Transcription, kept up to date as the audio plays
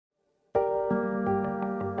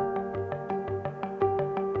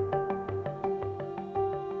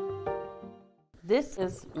This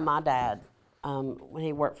is my dad when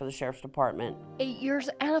he worked for the Sheriff's Department. 8 years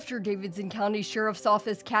after Davidson County Sheriff's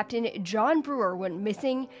Office Captain John Brewer went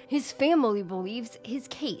missing, his family believes his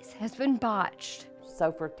case has been botched.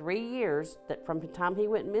 So for 3 years, from the time he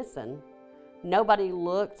went missing, nobody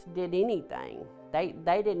looked, did anything. They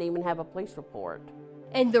didn't even have a police report.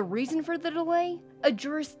 And the reason for the delay? A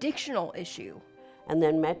jurisdictional issue. And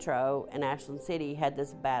then Metro and Ashland City had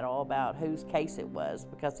this battle about whose case it was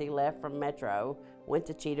because he left from Metro, went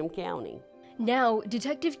to Cheatham County. Now,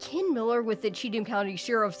 Detective Ken Miller with the Cheatham County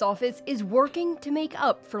Sheriff's Office is working to make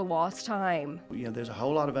up for lost time. You know, there's a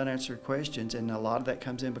whole lot of unanswered questions, and a lot of that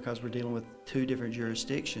comes in because we're dealing with 2 different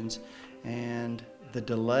jurisdictions, and the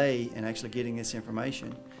delay in actually getting this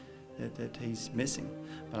information that he's missing.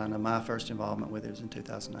 But I know my first involvement with it was in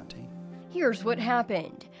 2019. Here's what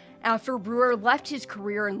happened. After Brewer left his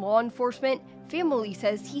career in law enforcement, family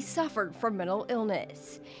says he suffered from mental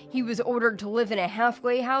illness. He was ordered to live in a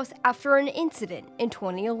halfway house after an incident in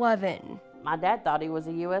 2011. My dad thought he was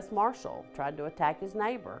a U.S. Marshal, tried to attack his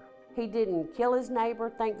neighbor. He didn't kill his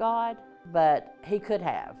neighbor, thank God, but he could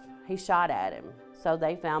have. He shot at him. So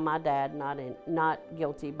they found my dad not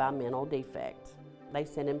guilty by mental defect. They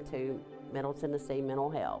sent him to Middle Tennessee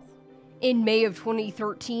Mental Health. In May of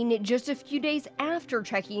 2013, just a few days after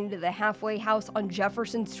checking into the halfway house on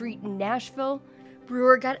Jefferson Street in Nashville,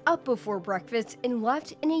 Brewer got up before breakfast and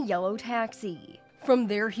left in a yellow taxi. From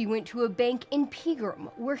there, he went to a bank in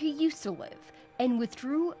Pegram, where he used to live, and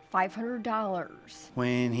withdrew $500.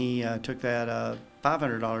 When he took that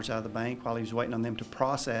 $500 out of the bank while he was waiting on them to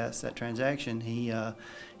process that transaction, he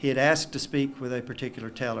had asked to speak with a particular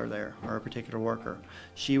teller there, or a particular worker.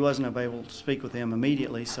 She wasn't able to speak with him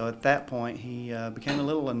immediately, so at that point he became a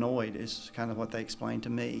little annoyed, is kind of what they explained to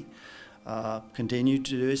me. Continued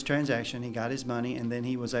to do his transaction, he got his money, and then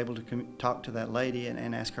he was able to talk to that lady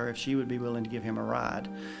and ask her if she would be willing to give him a ride.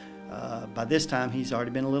 By this time, he's already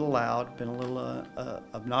been a little loud, been a little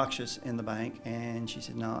obnoxious in the bank, and she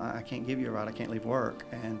said, "No, I can't give you a ride, I can't leave work."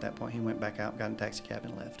 And at that point, he went back out, got in a taxi cab,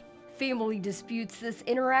 and left. Family disputes this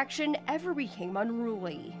interaction ever became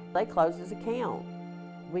unruly. They closed his account.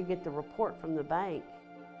 We get the report from the bank.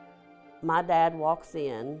 My dad walks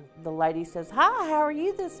in. The lady says, "Hi, how are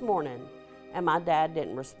you this morning?" And my dad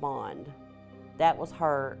didn't respond. That was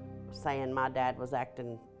her saying my dad was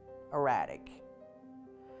acting erratic.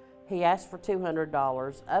 He asked for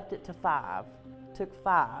 $200, upped it to $5, took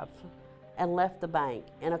 $5, and left the bank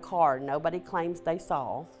in a car nobody claims they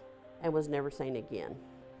saw and was never seen again.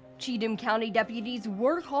 Cheatham County deputies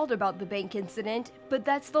were called about the bank incident, but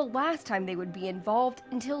that's the last time they would be involved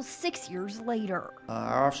until 6 years later.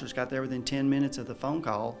 Our officers got there within 10 minutes of the phone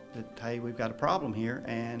call that, "Hey, we've got a problem here,"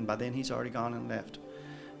 and by then he's already gone and left.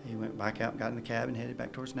 He went back out, got in the cab, and headed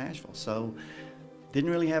back towards Nashville. So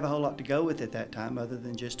didn't really have a whole lot to go with at that time other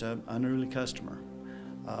than just an unruly customer.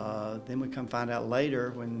 Then we come find out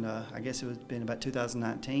later when, I guess it was been about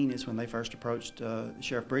 2019, is when they first approached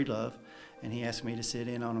Sheriff Breedlove, and he asked me to sit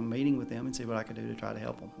in on a meeting with them and see what I could do to try to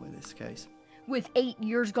help them with this case. With 8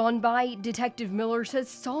 years gone by, Detective Miller says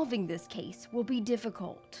solving this case will be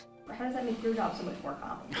difficult. How does that make your job so much more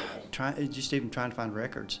complicated? Just even trying to find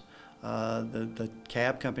records. The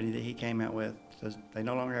cab company that he came out with, they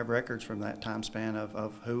no longer have records from that time span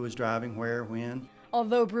of who was driving, where, when.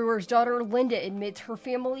 Although Brewer's daughter Linda admits her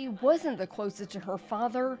family wasn't the closest to her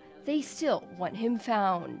father, they still want him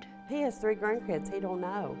found. He has 3 grandkids he don't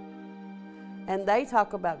know. And they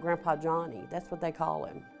talk about Grandpa Johnny. That's what they call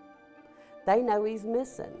him. They know he's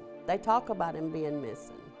missing. They talk about him being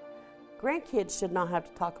missing. Grandkids should not have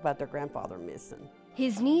to talk about their grandfather missing.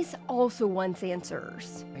 His niece also wants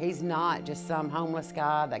answers. He's not just some homeless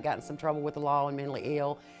guy that got in some trouble with the law and mentally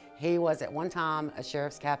ill. He was at one time a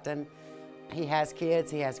sheriff's captain. He has kids,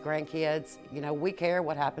 he has grandkids. You know, we care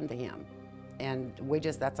what happened to him. And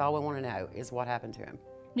that's all we want to know is what happened to him.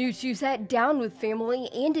 News 2 sat down with family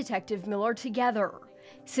and Detective Miller together.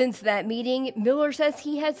 Since that meeting, Miller says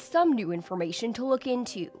he has some new information to look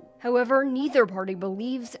into. However, neither party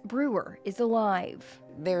believes Brewer is alive.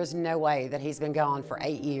 There's no way that he's been gone for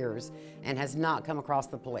 8 years and has not come across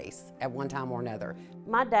the police at one time or another.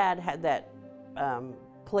 My dad had that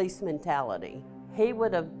police mentality. He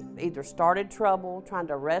would have either started trouble trying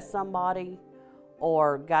to arrest somebody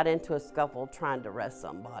or got into a scuffle trying to arrest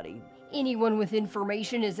somebody. Anyone with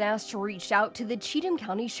information is asked to reach out to the Cheatham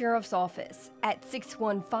County Sheriff's Office at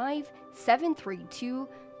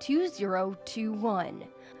 615-732-2021.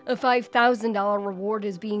 A $5,000 reward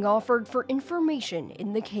is being offered for information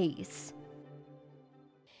in the case.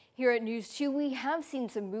 Here at News 2, we have seen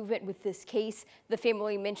some movement with this case. The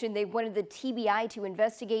family mentioned they wanted the TBI to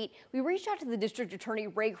investigate. We reached out to the district attorney,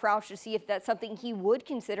 Ray Crouch, to see if that's something he would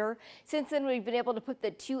consider. Since then, we've been able to put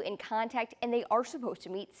the two in contact, and they are supposed to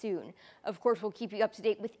meet soon. Of course, we'll keep you up to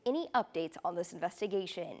date with any updates on this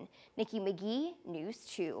investigation. Nikki McGee, News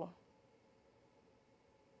 2.